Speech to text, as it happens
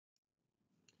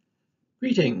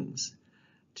Greetings!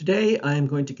 Today I am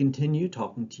going to continue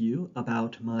talking to you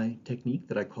about my technique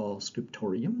that I call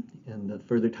Scriptorium, and the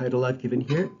further title I've given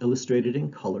here, Illustrated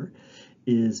in Color,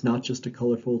 is not just a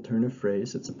colorful turn of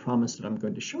phrase, it's a promise that I'm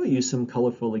going to show you some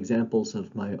colorful examples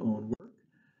of my own work.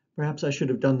 Perhaps I should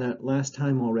have done that last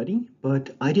time already,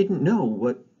 but I didn't know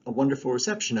what a wonderful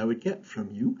reception I would get from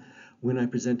you when I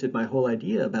presented my whole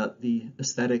idea about the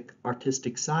aesthetic,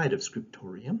 artistic side of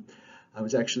Scriptorium. I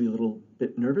was actually a little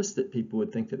bit nervous that people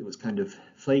would think that it was kind of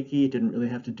flaky, it didn't really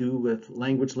have to do with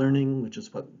language learning, which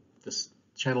is what this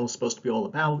channel is supposed to be all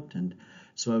about. And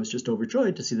so I was just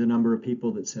overjoyed to see the number of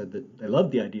people that said that they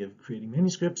loved the idea of creating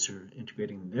manuscripts or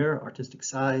integrating their artistic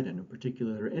side, and in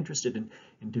particular are interested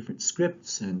in different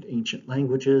scripts and ancient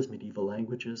languages, medieval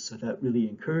languages. So that really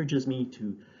encourages me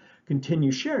to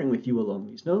continue sharing with you along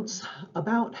these notes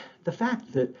about the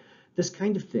fact that this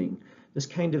kind of thing, this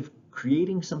kind of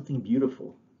creating something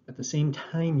beautiful, at the same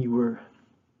time you were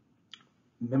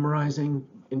memorizing,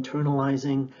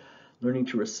 internalizing, learning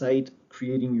to recite,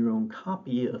 creating your own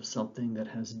copy of something that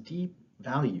has deep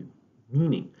value,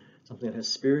 meaning, something that has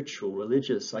spiritual,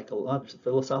 religious, psychological,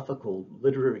 philosophical,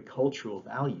 literary, cultural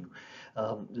value.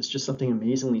 There's just something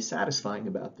amazingly satisfying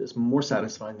about this, more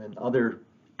satisfying than other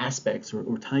aspects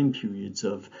or time periods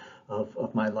of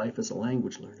my life as a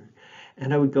language learner.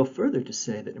 And I would go further to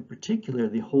say that in particular,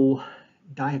 the whole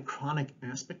diachronic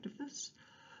aspect of this,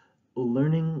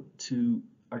 learning to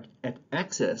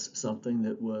access something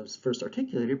that was first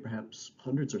articulated perhaps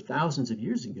hundreds or thousands of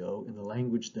years ago in the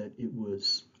language that it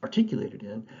was articulated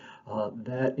in,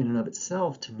 that in and of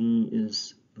itself to me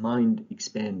is mind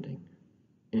expanding.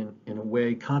 In a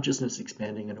way, consciousness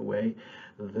expanding in a way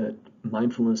that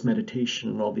mindfulness, meditation,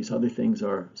 and all these other things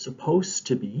are supposed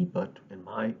to be, but in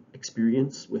my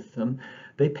experience with them,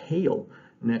 they pale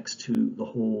next to the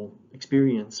whole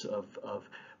experience of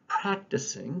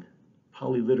practicing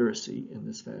polyliteracy in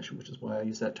this fashion, which is why I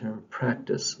use that term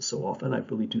practice so often. I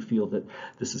really do feel that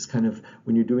this is kind of,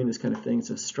 when you're doing this kind of thing, it's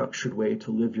a structured way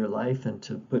to live your life and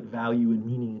to put value and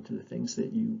meaning into the things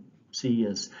that you see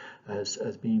as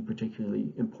being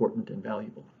particularly important and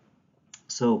valuable.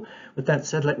 So with that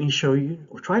said, let me show you,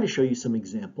 or try to show you, some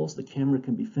examples. The camera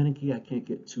can be finicky. I can't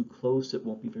get too close. It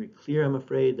won't be very clear, I'm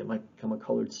afraid. There might come a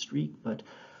colored streak, but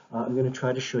I'm going to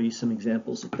try to show you some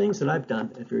examples of things that I've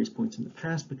done at various points in the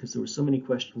past, because there were so many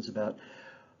questions about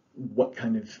what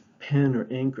kind of pen or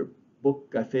ink or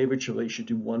book I favored. Should I should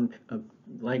do one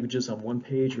languages on one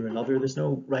page or another? There's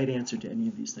no right answer to any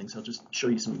of these things. I'll just show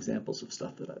you some examples of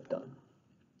stuff that I've done.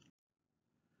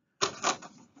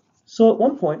 So at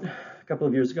one point, a couple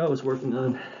of years ago, I was working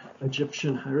on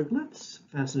Egyptian hieroglyphs.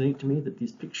 Fascinating to me that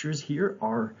these pictures here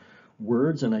are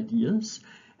words and ideas.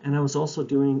 And I was also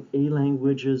doing A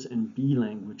languages and B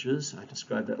languages. I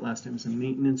described that last time as a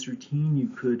maintenance routine. You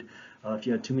could, if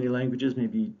you had too many languages,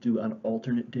 maybe do on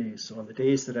alternate days. So on the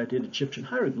days that I did Egyptian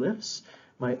hieroglyphs,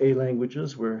 my A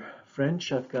languages were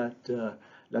French. I've got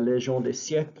La Légion des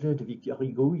siècles de Victor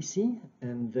Hugo ici,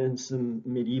 and then some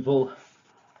medieval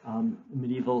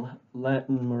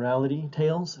Latin morality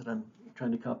tales that I'm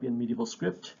trying to copy in medieval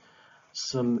script.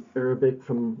 Some Arabic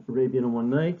from Arabian in One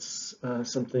Nights,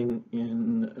 something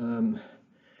in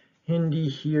Hindi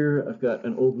here. I've got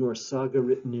an Old Norse saga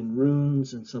written in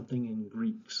runes and something in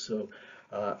Greek. So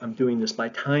I'm doing this by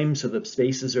time, so the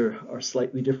spaces are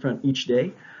slightly different each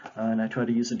day, and I try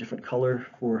to use a different color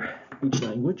for each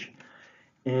language.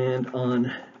 And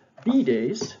on B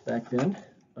days, back then,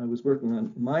 I was working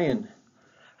on Mayan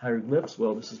hieroglyphs.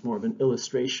 Well, this is more of an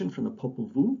illustration from the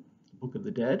Popol Vuh, Book of the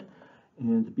Dead.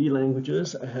 And the B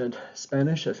languages, I had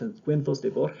Spanish, I had Cuentos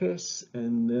de Borges,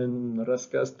 and then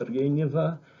Raskas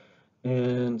Turgenev,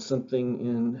 and something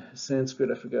in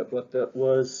Sanskrit, I forgot what that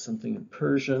was, something in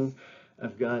Persian.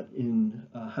 I've got in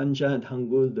Hanja and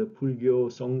Hangul, the Pulgyo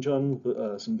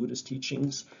Songjon, some Buddhist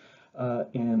teachings.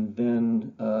 And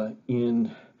then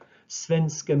in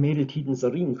Svenska Medeltidens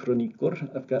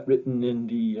Ringkroniker, I've got written in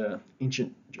the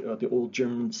ancient, the old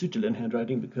German Sütterlin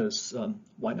handwriting, because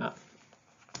why not?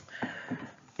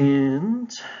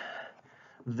 And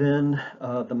then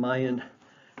the Mayan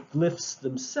glyphs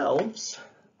themselves,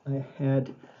 I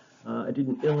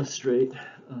didn't illustrate,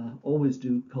 always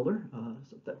do color,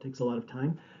 so that takes a lot of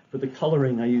time. For the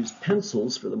coloring, I used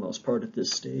pencils for the most part at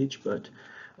this stage, but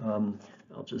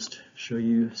I'll just show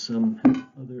you some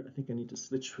other. I think I need to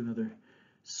switch to another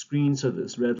screen so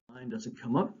this red line doesn't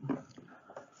come up.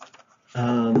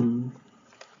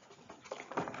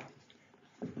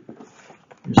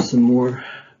 Here's some more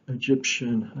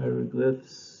Egyptian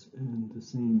hieroglyphs and the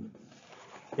same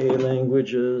A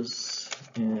languages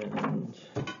and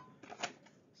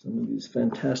some of these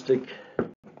fantastic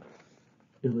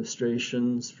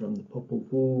illustrations from the Popol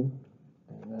Vuh,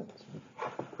 and that's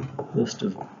a list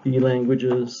of B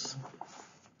languages.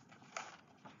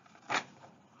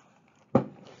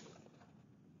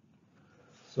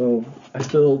 So I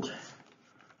filled,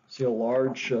 see a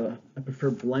large, I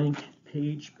prefer blank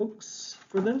page books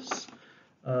for this.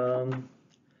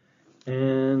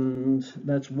 And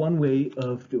that's one way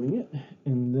of doing it.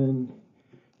 And then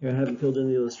here I haven't filled in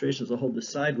the illustrations. I'll hold this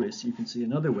sideways so you can see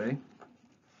another way.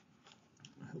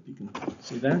 I hope you can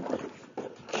see that.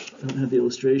 I don't have the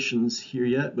illustrations here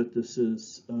yet, but this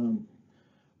is when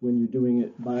you're doing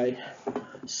it by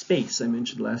space. I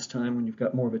mentioned last time when you've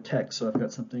got more of a text. So I've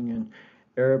got something in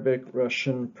Arabic,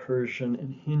 Russian, Persian,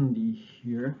 and Hindi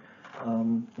here.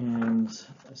 And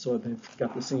so they've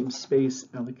got the same space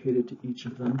allocated to each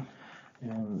of them.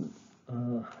 And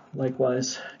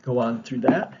likewise, go on through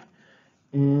that.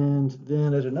 And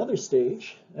then at another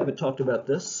stage, I haven't talked about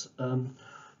this,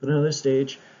 but another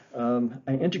stage, I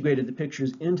integrated the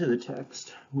pictures into the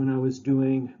text when I was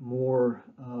doing more,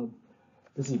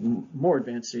 this is even more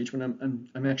advanced stage, when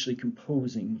I'm actually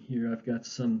composing here. I've got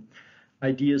some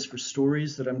ideas for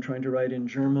stories that I'm trying to write in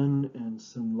German and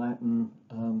some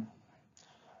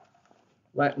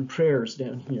Latin prayers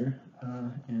down here,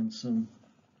 and some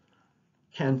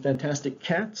fantastic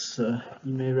cats.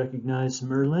 You may recognize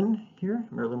Merlin here.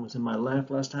 Merlin was in my lap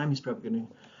last time. He's probably going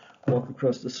to walk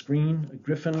across the screen. A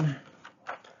griffin.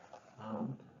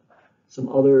 Some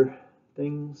other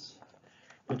things,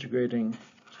 integrating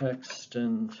text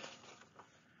and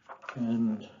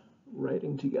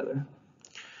writing together.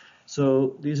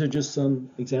 So these are just some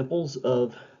examples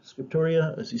of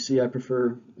Scriptoria. As you see, I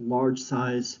prefer large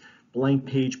size blank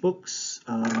page books.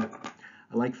 I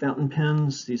like fountain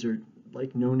pens. These are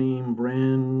like no-name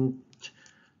brand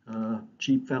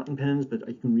cheap fountain pens, but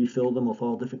I can refill them with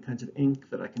all different kinds of ink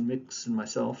that I can mix in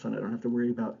myself, and I don't have to worry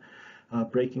about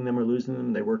breaking them or losing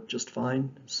them. They work just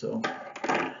fine. So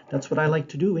that's what I like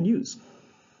to do and use.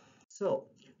 So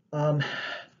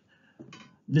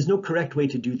there's no correct way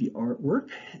to do the artwork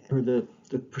or the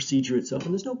procedure itself,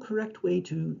 and there's no correct way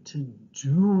to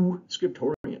do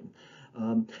Scriptorium.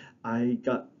 I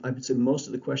would say most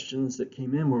of the questions that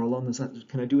came in were along the lines,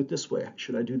 can I do it this way?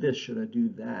 Should I do this? Should I do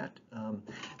that?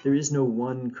 There is no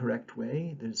one correct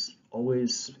way. There's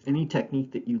always any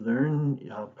technique that you learn,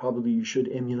 probably you should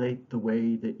emulate the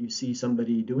way that you see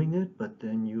somebody doing it, but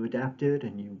then you adapt it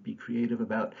and you be creative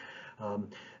about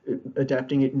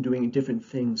adapting it and doing different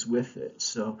things with it.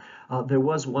 So there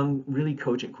was one really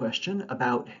cogent question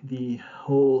about the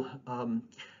whole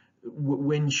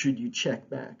when should you check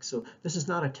back? So this is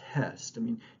not a test. I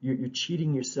mean, you're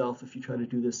cheating yourself if you try to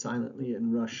do this silently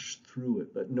and rush through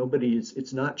it, but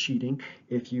it's not cheating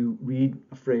if you read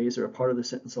a phrase or a part of the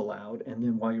sentence aloud, and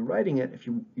then while you're writing it, if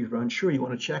you're unsure, you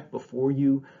want to check before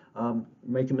you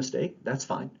make a mistake, that's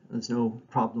fine. There's no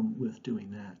problem with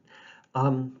doing that.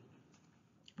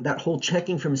 That whole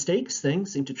checking for mistakes thing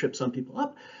seemed to trip some people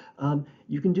up.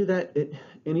 You can do that at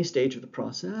any stage of the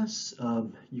process.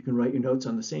 You can write your notes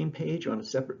on the same page or on a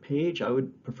separate page. I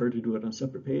would prefer to do it on a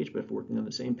separate page, but if working on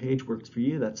the same page works for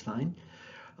you, that's fine.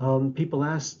 People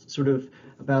asked sort of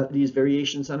about these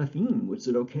variations on a theme. Was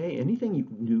it okay? Anything you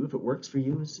can do, if it works for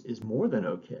you, is more than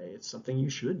okay. It's something you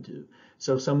should do.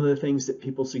 So some of the things that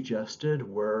people suggested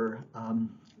were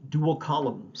dual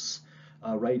columns,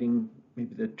 writing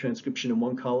maybe the transcription in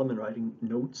one column and writing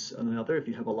notes on another. If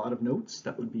you have a lot of notes,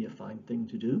 that would be a fine thing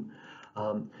to do.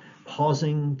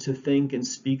 Pausing to think and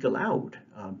speak aloud,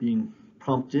 being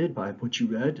prompted by what you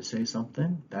read to say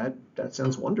something, that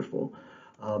sounds wonderful.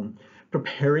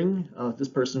 Preparing, this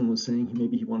person was saying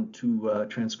maybe he wanted to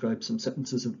transcribe some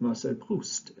sentences of Marcel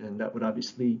Proust, and that would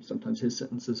obviously, sometimes his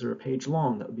sentences are a page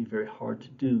long, that would be very hard to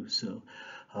do. So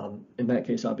in that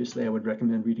case, obviously, I would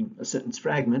recommend reading a sentence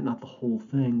fragment, not the whole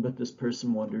thing, but this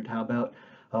person wondered, how about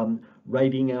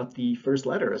writing out the first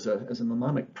letter as a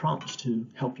mnemonic prompt to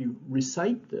help you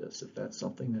recite this? If that's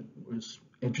something that was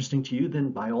interesting to you,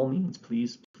 then by all means,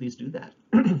 please do that.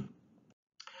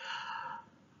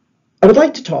 I would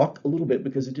like to talk a little bit,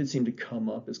 because it did seem to come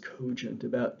up as cogent,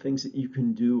 about things that you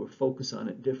can do or focus on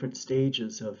at different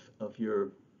stages of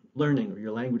your learning or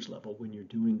your language level when you're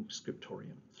doing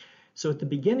Scriptorium. So at the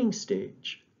beginning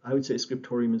stage, I would say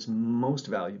Scriptorium is most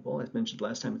valuable. As mentioned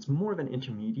last time, it's more of an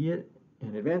intermediate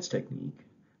and advanced technique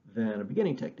than a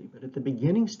beginning technique. But at the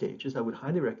beginning stages, I would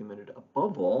highly recommend it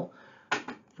above all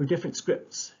for different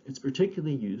scripts. It's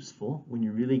particularly useful when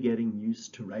you're really getting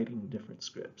used to writing different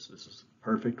scripts. This is a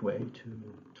perfect way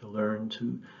to learn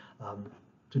to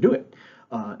do it.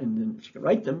 And then if you can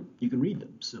write them, you can read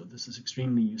them. So this is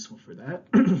extremely useful for that.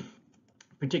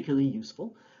 Particularly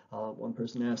useful. One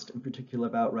person asked in particular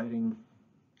about writing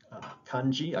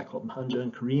kanji, I call them hanja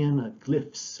in Korean,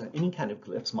 glyphs, any kind of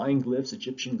glyphs, Mayan glyphs,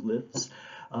 Egyptian glyphs.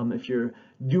 If you're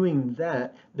doing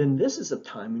that, then this is a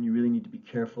time when you really need to be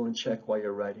careful and check while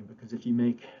you're writing, because if you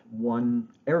make one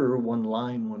error, one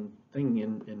line, one thing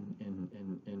in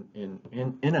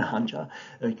a hanja,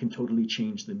 it can totally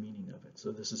change the meaning of it.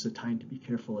 So this is a time to be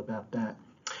careful about that.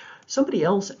 Somebody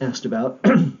else asked about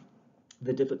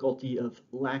the difficulty of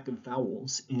lack of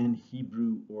vowels in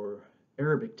Hebrew or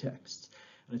Arabic texts.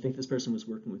 And I think this person was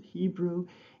working with Hebrew,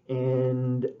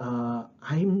 and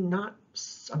I'm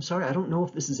sorry, I don't know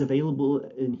if this is available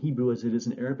in Hebrew as it is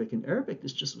in Arabic. In Arabic,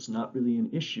 this just was not really an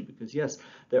issue because, yes,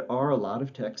 there are a lot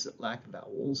of texts that lack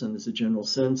vowels, and there's a general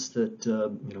sense that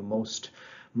most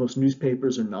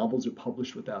newspapers or novels are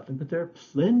published without them, but there are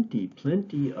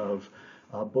plenty of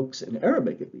books in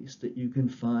Arabic, at least, that you can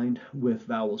find with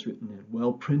vowels written in.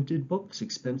 Well-printed books,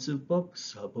 expensive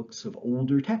books, books of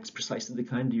older text, precisely the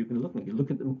kind you're going to look at. You look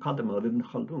at the Muqaddimah of Ibn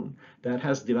Khaldun, that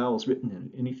has the vowels written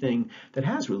in it. Anything that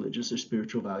has religious or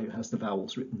spiritual value has the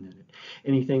vowels written in it.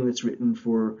 Anything that's written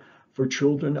for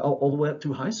children all the way up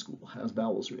through high school has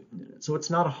vowels written in it. So it's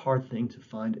not a hard thing to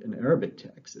find an Arabic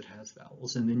text that has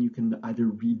vowels, and then you can either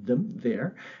read them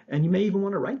there, and you may even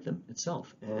want to write them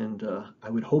itself. And I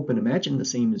would hope and imagine the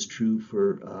same is true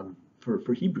for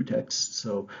Hebrew texts.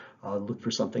 So look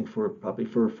for something probably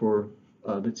for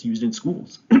that's used in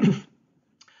schools.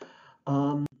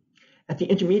 At the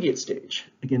intermediate stage,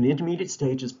 again, the intermediate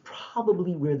stage is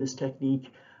probably where this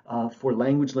technique for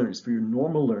language learners, for your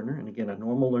normal learner, and again, a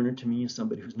normal learner to me is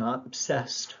somebody who's not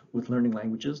obsessed with learning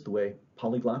languages the way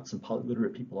polyglots and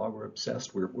polyliterate people are. We're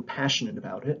obsessed, we're passionate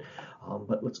about it,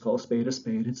 but let's call a spade,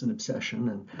 it's an obsession,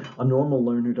 and a normal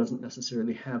learner doesn't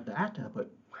necessarily have that,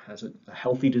 but has a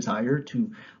healthy desire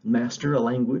to master a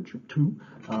language or two,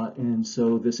 and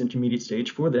so this intermediate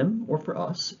stage for them, or for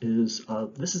us, is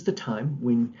this is the time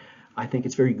when I think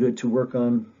it's very good to work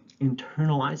on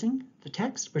internalizing the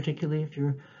text, particularly if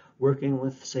you're working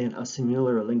with, say, an assimil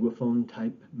or a linguaphone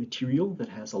type material that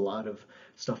has a lot of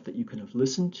stuff that you can have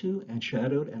listened to and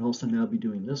shadowed and also now be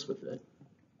doing this with it.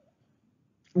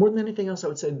 More than anything else, I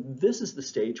would say this is the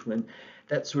stage when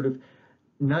that sort of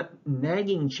not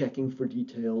nagging checking for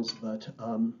details, but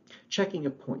checking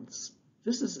of points.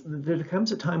 There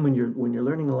comes a time when you're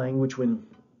learning a language when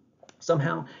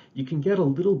somehow you can get a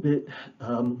little bit, I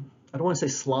don't want to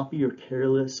say sloppy or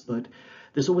careless, but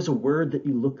there's always a word that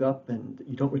you look up and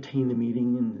you don't retain the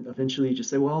meaning, and eventually you just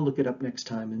say, well, I'll look it up next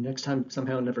time, and next time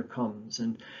somehow never comes,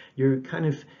 and you're kind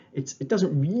of, it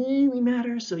doesn't really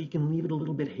matter, so you can leave it a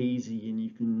little bit hazy, and you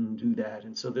can do that.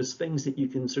 And so there's things that you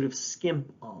can sort of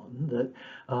skimp on that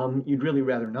you'd really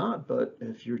rather not, but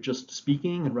if you're just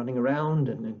speaking and running around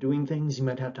and doing things, you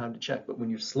might have time to check. But when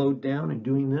you're slowed down and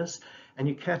doing this, and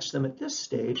you catch them at this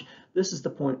stage, this is the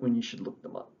point when you should look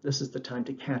them up. This is the time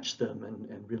to catch them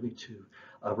and really to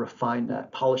refine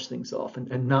that, polish things off,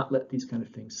 and not let these kind of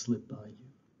things slip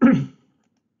by you.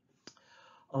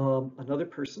 Another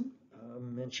person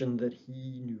mentioned that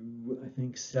he knew, I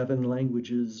think, 7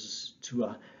 languages to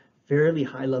a fairly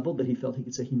high level, that he felt he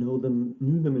could say he knew them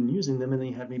and using them, and then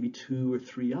he had maybe 2 or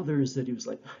 3 others that he was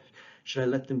like, should I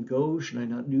let them go? Should I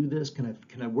not do this? Can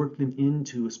I work them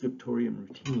into a Scriptorium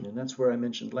routine? And that's where I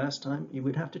mentioned last time, you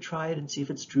would have to try it and see if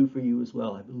it's true for you as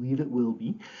well. I believe it will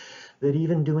be, that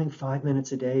even doing 5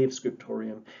 minutes a day of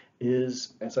Scriptorium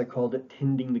is, as I called it,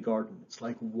 tending the garden. It's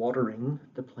like watering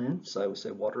the plants. I always say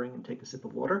watering and take a sip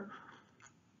of water.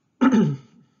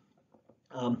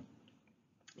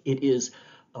 It is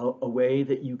a way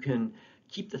that you can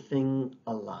keep the thing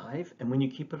alive, and when you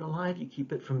keep it alive, you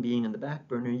keep it from being in the back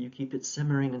burner, you keep it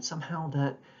simmering, and somehow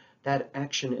that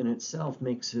action in itself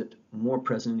makes it more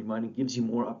present in your mind and gives you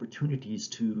more opportunities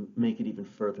to make it even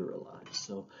further alive.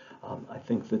 So I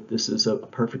think that this is a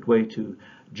perfect way to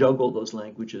juggle those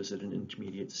languages at an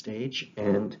intermediate stage.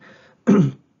 And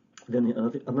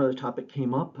then another topic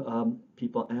came up,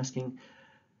 people asking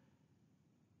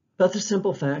about the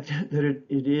simple fact that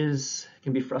it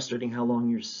can be frustrating how long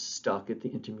you're stuck at the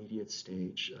intermediate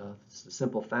stage. It's the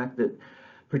simple fact that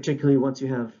particularly once you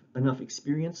have enough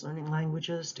experience learning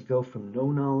languages, to go from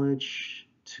no knowledge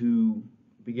to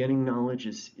beginning knowledge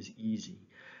is easy.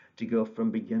 To go from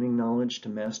beginning knowledge to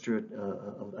master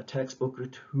a textbook or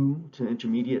 2 to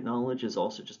intermediate knowledge is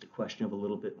also just a question of a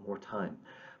little bit more time.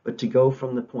 But to go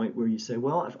from the point where you say,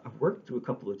 well, I've worked through a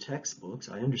couple of textbooks,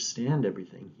 I understand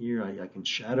everything here, I can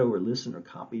shadow or listen or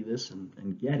copy this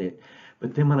and get it.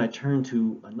 But then when I turn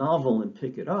to a novel and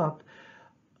pick it up,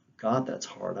 God, that's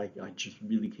hard. I just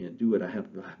really can't do it.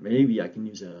 Maybe I can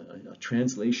use a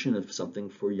translation of something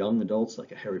for young adults,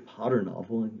 like a Harry Potter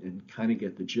novel, and kind of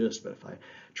get the gist. But if I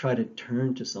try to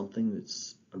turn to something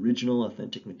that's original,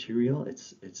 authentic material,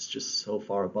 it's just so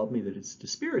far above me that it's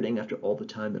dispiriting after all the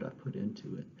time that I've put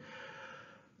into it.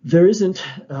 There isn't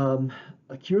a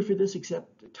cure for this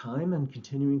except time and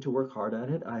continuing to work hard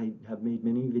at it. I have made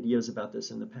many videos about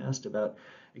this in the past, about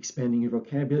expanding your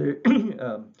vocabulary,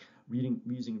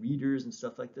 using readers and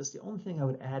stuff like this. The only thing I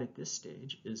would add at this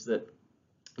stage is that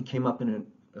it came up in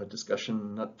a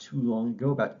discussion not too long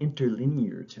ago about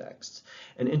interlinear texts.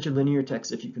 And interlinear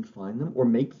texts, if you can find them or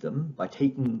make them by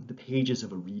taking the pages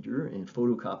of a reader and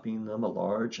photocopying them a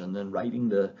large and then writing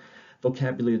the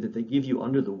vocabulary that they give you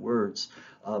under the words.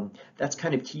 That's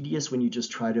kind of tedious when you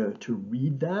just try to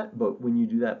read that, but when you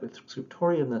do that with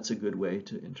Scriptorium, that's a good way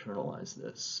to internalize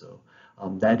this. So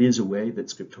that is a way that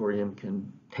Scriptorium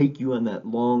can take you on that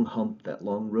long hump, that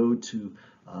long road to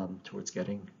towards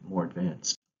getting more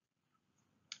advanced.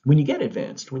 When you get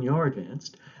advanced, when you are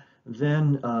advanced,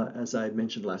 then, as I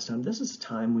mentioned last time, this is a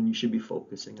time when you should be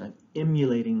focusing on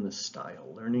emulating the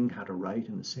style, learning how to write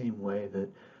in the same way that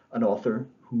an author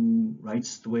who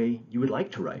writes the way you would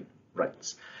like to write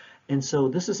writes. And so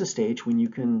this is a stage when you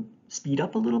can speed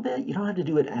up a little bit. You don't have to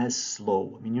do it as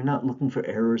slow. I mean, you're not looking for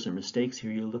errors or mistakes here.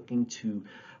 You're looking to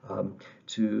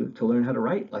learn how to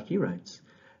write like he writes.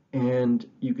 And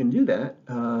you can do that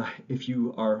if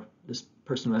you are, this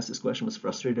person who asked this question was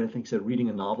frustrated, I think, said reading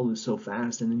a novel is so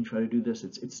fast, and then you try to do this,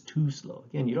 it's too slow.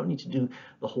 Again, you don't need to do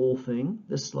the whole thing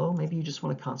this slow. Maybe you just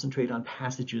want to concentrate on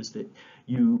passages that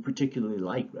you particularly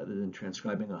like rather than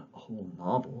transcribing a whole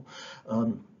novel.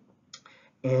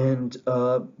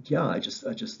 Yeah, I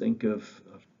just think of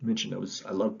mentioned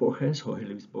I love Borges, Jorge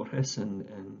Luis Borges, and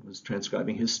was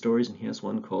transcribing his stories, and he has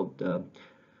one called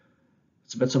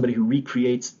it's about somebody who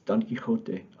recreates Don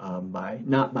Quixote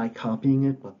not by copying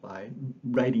it, but by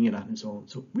writing it on his own.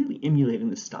 So really emulating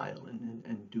the style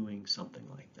and doing something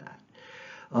like that.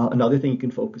 Another thing you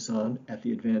can focus on at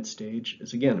the advanced stage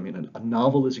is, again, I mean, a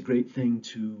novel is a great thing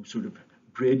to sort of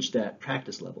bridge that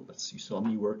practice level. You saw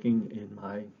me working in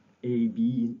my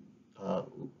A.B.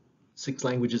 6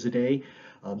 languages a day,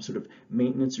 sort of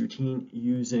maintenance routine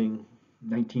using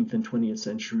 19th and 20th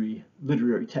century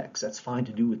literary texts. That's fine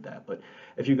to do with that. But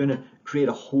if you're going to create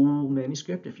a whole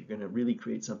manuscript, if you're going to really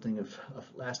create something of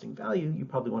lasting value, you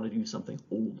probably want to do something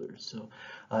older. So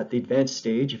at the advanced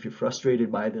stage, if you're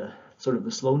frustrated by the sort of the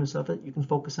slowness of it, you can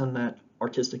focus on that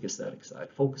artistic aesthetic side.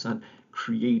 Focus on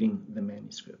creating the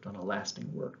manuscript, on a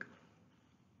lasting work.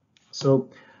 So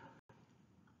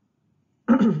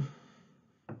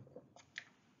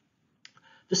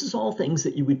this is all things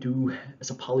that you would do as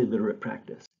a polyliterate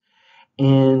practice.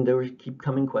 And there keep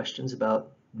coming questions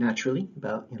about, naturally,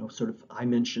 about, sort of, I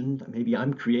mentioned, maybe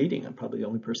I'm probably the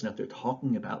only person out there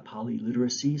talking about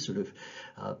polyliteracy, sort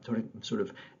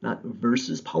of not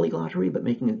versus polyglottery, but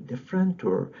making it different,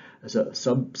 or as a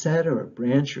subset or a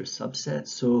branch or a subset.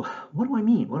 So what do I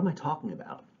mean? What am I talking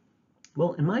about?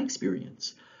 Well, in my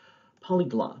experience,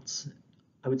 polyglots,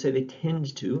 I would say they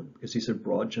tend to, because these are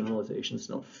broad generalizations,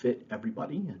 don't fit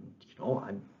everybody. And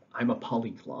I'm a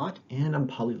polyglot and I'm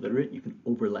polyliterate. You can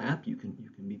overlap. You can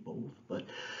be both. But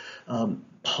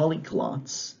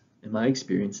polyglots, in my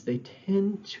experience, they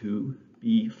tend to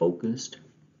be focused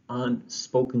on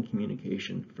spoken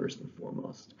communication first and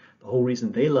foremost. The whole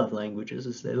reason they love languages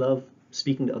is they love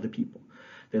speaking to other people.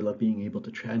 They love being able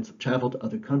to travel to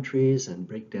other countries and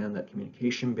break down that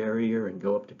communication barrier and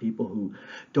go up to people who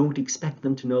don't expect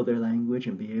them to know their language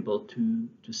and be able to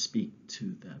speak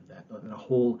to them. That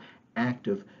whole act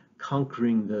of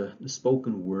conquering the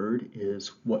spoken word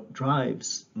is what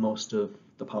drives most of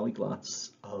the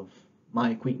polyglots of my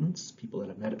acquaintance, people that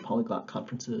I've met at polyglot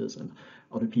conferences, and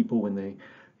other people when they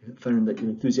find that you're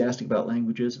enthusiastic about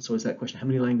languages. It's always that question, how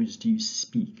many languages do you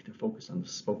speak? They're focused on the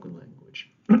spoken language.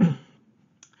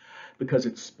 Because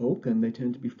it's spoken, they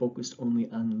tend to be focused only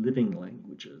on living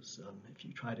languages. If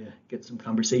you try to get some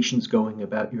conversations going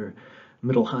about your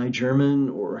Middle High German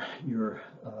or your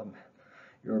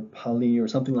Poly or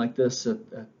something like this at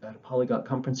a polyglot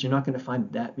conference, you're not going to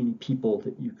find that many people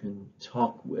that you can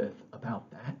talk with about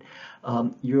that.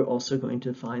 You're also going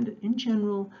to find that in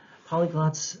general,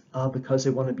 polyglots, because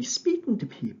they want to be speaking to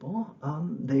people,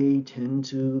 they tend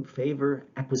to favor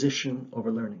acquisition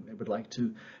over learning. They would like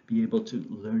to be able to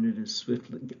learn it as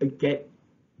swiftly,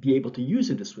 be able to use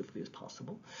it as swiftly as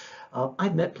possible.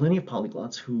 I've met plenty of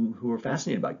polyglots who are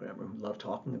fascinated by grammar, who love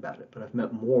talking about it, but I've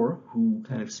met more who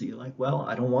kind of see like, well,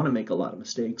 I don't want to make a lot of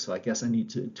mistakes, so I guess I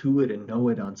need to intuit and know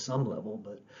it on some level,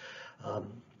 but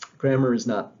Grammar is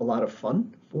not a lot of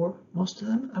fun for most of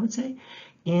them, I would say.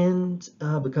 And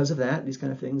because of that, these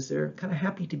kind of things, they're kind of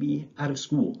happy to be out of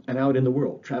school and out in the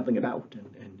world, traveling about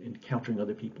and encountering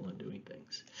other people and doing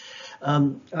things.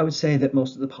 I would say that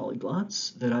most of the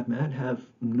polyglots that I've met have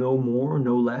no more,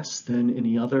 no less than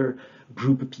any other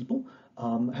group of people.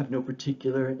 Have no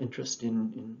particular interest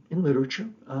in literature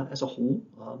as a whole.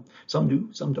 Some do,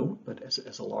 some don't, but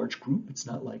as a large group, it's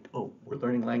not like, oh, we're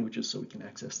learning languages so we can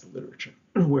access the literature.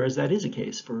 Whereas that is a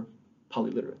case for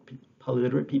polyliterate people.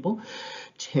 Polyliterate people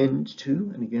tend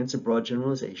to, and again, it's a broad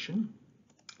generalization,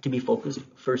 to be focused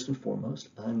first and foremost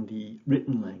on the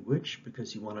written language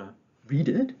because you want to read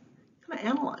it, kind of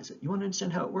analyze it. You want to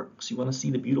understand how it works. You want to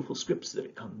see the beautiful scripts that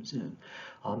it comes in.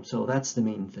 So that's the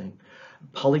main thing.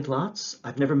 Polyglots,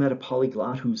 I've never met a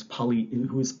polyglot who's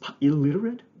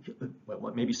illiterate.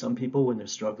 Well, maybe some people when they're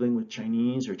struggling with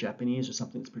Chinese or Japanese or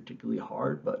something that's particularly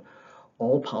hard, but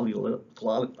all polyglots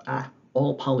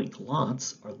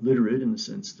are literate in the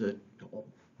sense that all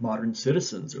modern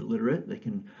citizens are literate. They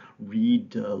can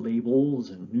read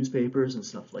labels and newspapers and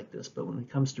stuff like this. But when it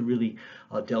comes to really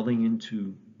delving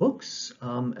into books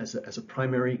as a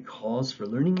primary cause for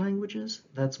learning languages,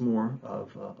 that's more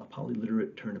of a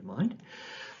polyliterate turn of mind.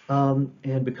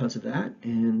 And because of that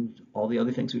and all the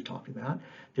other things we've talked about,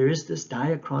 there is this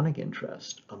diachronic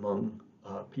interest among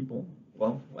people.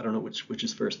 Well, I don't know which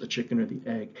is first, the chicken or the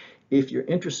egg. If you're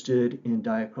interested in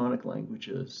diachronic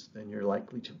languages, then you're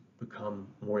likely to become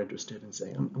more interested in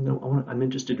saying, I'm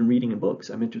interested in reading in books.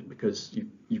 I'm interested because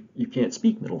you can't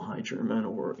speak Middle High German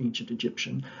or Ancient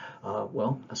Egyptian.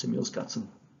 Well, Asimil's got some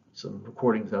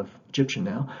recordings of Egyptian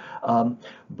now.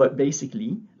 But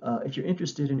basically, if you're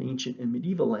interested in ancient and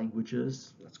medieval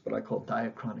languages, that's what I call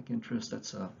diachronic interest.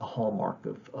 That's a hallmark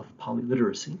of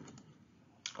polyliteracy.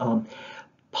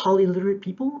 Polyliterate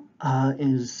people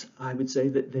I would say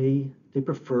that they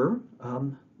prefer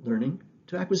learning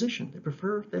to acquisition.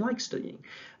 They like studying.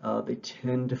 They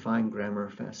tend to find grammar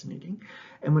fascinating.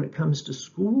 And when it comes to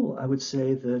school, I would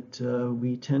say that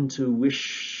we tend to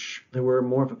wish there were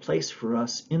more of a place for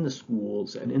us in the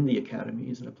schools and in the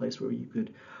academies, and a place where you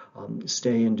could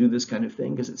stay and do this kind of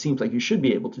thing, because it seems like you should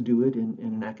be able to do it in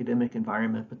an academic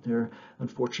environment, but there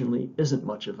unfortunately isn't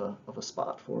much of a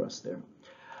spot for us there.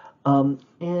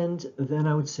 And then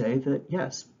I would say that,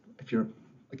 yes, if you're,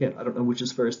 again, I don't know which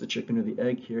is first, the chicken or the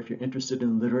egg here. If you're interested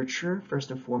in literature,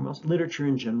 first and foremost, literature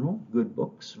in general, good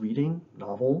books, reading,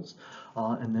 novels,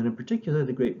 and then in particular,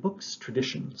 the great books,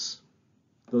 traditions,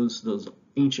 those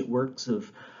ancient works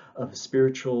of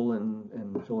spiritual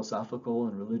and philosophical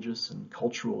and religious and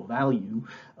cultural value.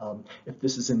 If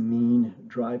this is a main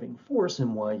driving force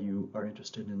in why you are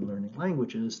interested in learning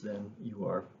languages, then you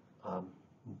are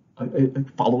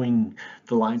following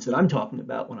the lines that I'm talking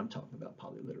about when I'm talking about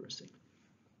polyliteracy.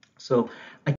 So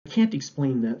I can't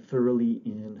explain that thoroughly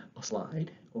in a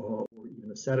slide or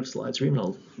even a set of slides or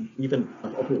even a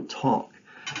whole talk.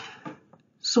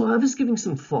 So I was giving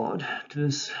some thought to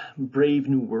this brave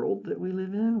new world that we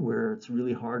live in, where it's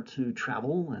really hard to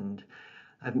travel, and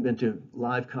I haven't been to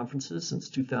live conferences since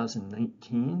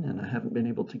 2019, and I haven't been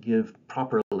able to give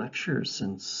proper lectures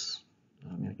since,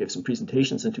 I gave some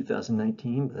presentations in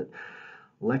 2019, but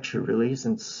lecture really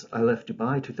since I left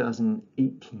Dubai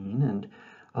 2018. And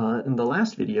in the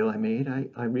last video I made,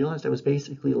 I realized I was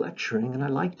basically lecturing, and I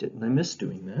liked it, and I missed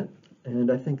doing that.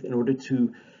 And I think in order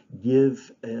to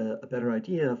give a better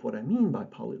idea of what I mean by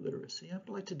polyliteracy, I would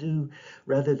like to do,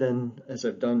 rather than, as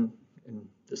I've done in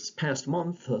this past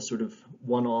month, sort of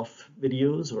one-off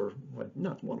videos, or well,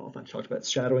 not one-off, I've talked about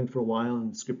shadowing for a while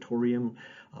in Scriptorium,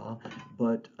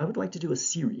 but I would like to do a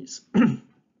series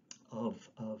of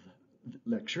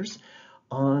lectures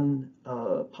on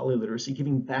polyliteracy,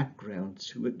 giving background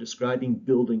to it, describing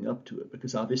building up to it,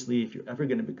 because obviously if you're ever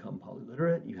going to become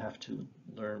polyliterate, you have to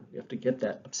learn, you have to get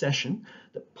that obsession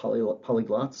that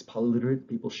polyglots, polyliterate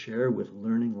people share with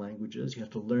learning languages. You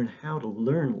have to learn how to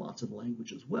learn lots of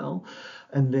languages well,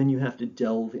 and then you have to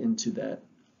delve into that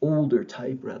older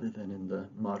type rather than in the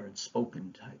modern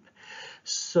spoken type.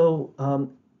 So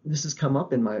this has come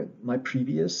up in my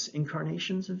previous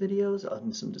incarnations of videos,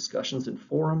 on some discussions in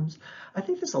forums. I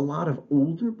think there's a lot of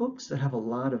older books that have a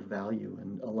lot of value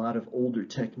and a lot of older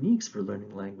techniques for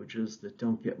learning languages that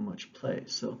don't get much play.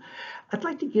 So I'd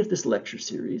like to give this lecture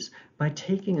series by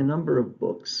taking a number of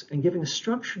books and giving a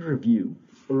structured review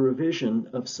or revision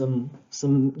of some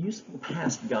useful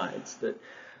past guides that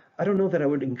I don't know that I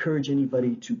would encourage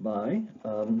anybody to buy.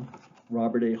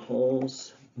 Robert A.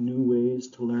 Hall's New Ways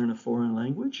to Learn a Foreign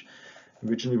Language.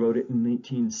 Originally wrote it in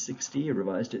 1960,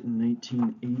 revised it in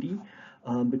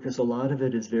 1980, because a lot of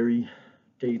it is very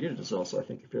dated. It is also, I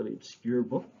think, a fairly obscure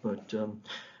book, but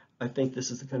I think this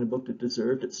is the kind of book that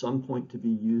deserved at some point to be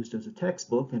used as a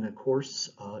textbook in a course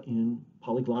in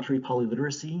polyglottery,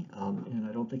 polyliteracy, and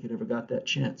I don't think it ever got that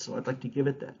chance, so I'd like to give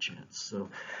it that chance. So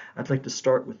I'd like to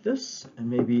start with this and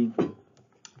maybe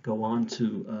go on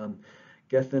to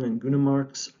Gethin and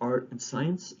Gunemark's Art and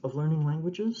Science of Learning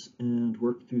Languages and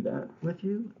work through that with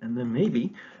you. And then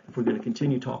maybe, if we're going to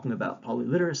continue talking about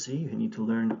polyliteracy, you need to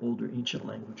learn older ancient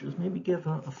languages, maybe give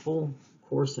a full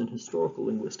course in historical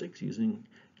linguistics using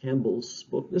Campbell's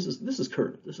book. This is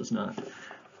current, this is not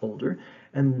older.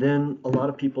 And then a lot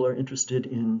of people are interested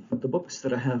in the books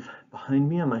that I have behind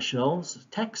me on my shelves,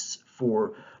 texts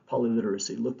for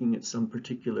polyliteracy, looking at some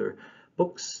particular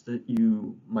books that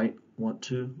you might want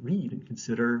to read and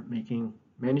consider making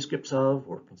manuscripts of,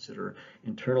 or consider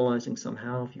internalizing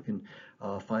somehow. If you can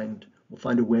we'll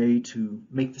find a way to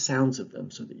make the sounds of them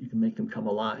so that you can make them come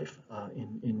alive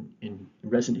and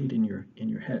resonate in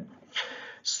your head.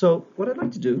 So what I'd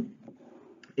like to do,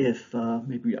 if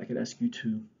maybe I could ask you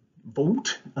to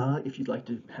vote if you'd like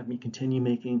to have me continue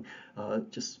making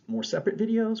just more separate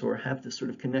videos or have this sort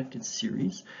of connected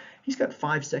series. He's got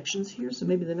 5 sections here, so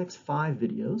maybe the next 5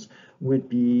 videos would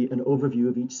be an overview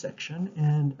of each section.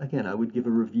 And again, I would give a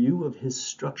review of his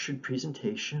structured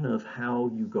presentation of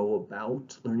how you go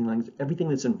about learning language, everything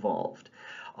that's involved,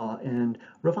 and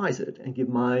revise it and give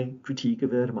my critique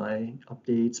of it, my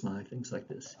updates, my things like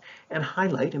this, and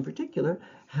highlight in particular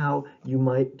how you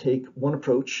might take one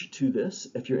approach to this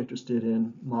if you're interested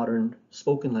in modern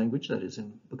spoken language, that is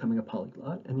in becoming a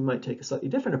polyglot, and you might take a slightly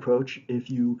different approach if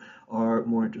you are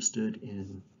more interested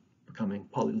in becoming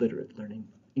polyliterate, learning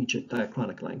ancient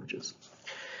diachronic languages.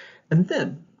 And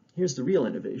then here's the real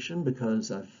innovation,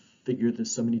 because I've figured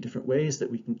there's so many different ways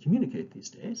that we can communicate these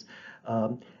days.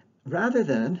 Rather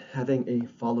than having a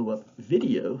follow-up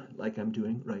video like I'm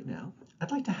doing right now, I'd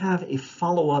like to have a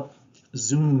follow-up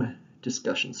Zoom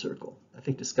discussion circle. I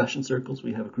think discussion circles,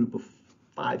 we have a group of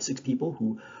 5, 6 people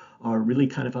who are really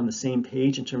kind of on the same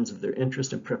page in terms of their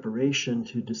interest and preparation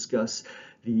to discuss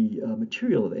the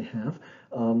material they have,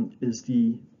 is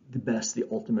the best, the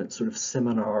ultimate sort of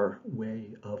seminar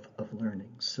way of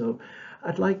learning. So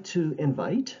I'd like to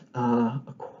invite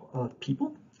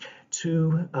people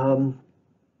to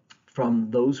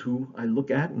from those who I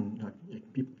look at, and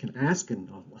people can ask and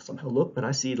I'll somehow look, but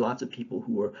I see lots of people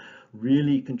who are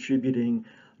really contributing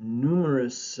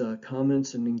numerous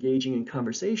comments and engaging in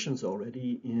conversations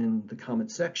already in the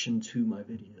comment section to my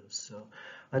videos. So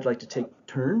I'd like to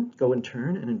go in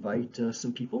turn and invite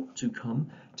some people to come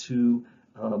to,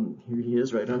 here he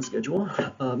is right on schedule,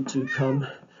 to come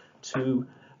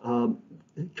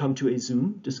to a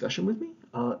Zoom discussion with me.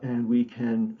 And we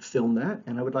can film that,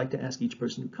 and I would like to ask each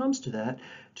person who comes to that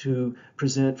to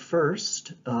present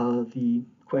first the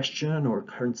question or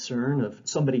concern of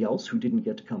somebody else who didn't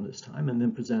get to come this time, and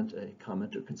then present a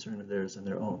comment or concern of theirs and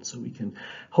their own, so we can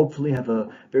hopefully have a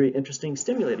very interesting,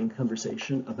 stimulating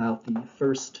conversation about the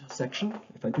first section.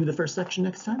 If I do the first section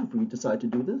next time, if we decide to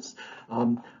do this,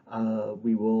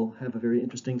 we will have a very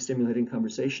interesting, stimulating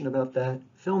conversation about that,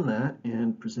 film that,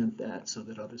 and present that so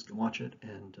that others can watch it.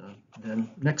 And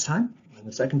then next time, in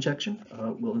the second section,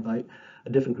 we'll invite a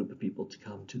different group of people to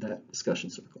come to that discussion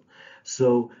circle.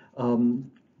 So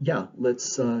yeah,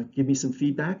 let's give me some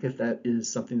feedback if that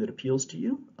is something that appeals to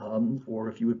you, or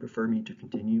if you would prefer me to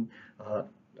continue.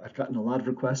 I've gotten a lot of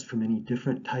requests for many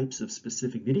different types of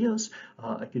specific videos.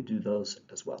 I could do those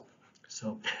as well.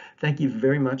 So thank you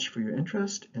very much for your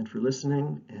interest and for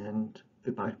listening, and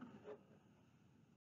goodbye.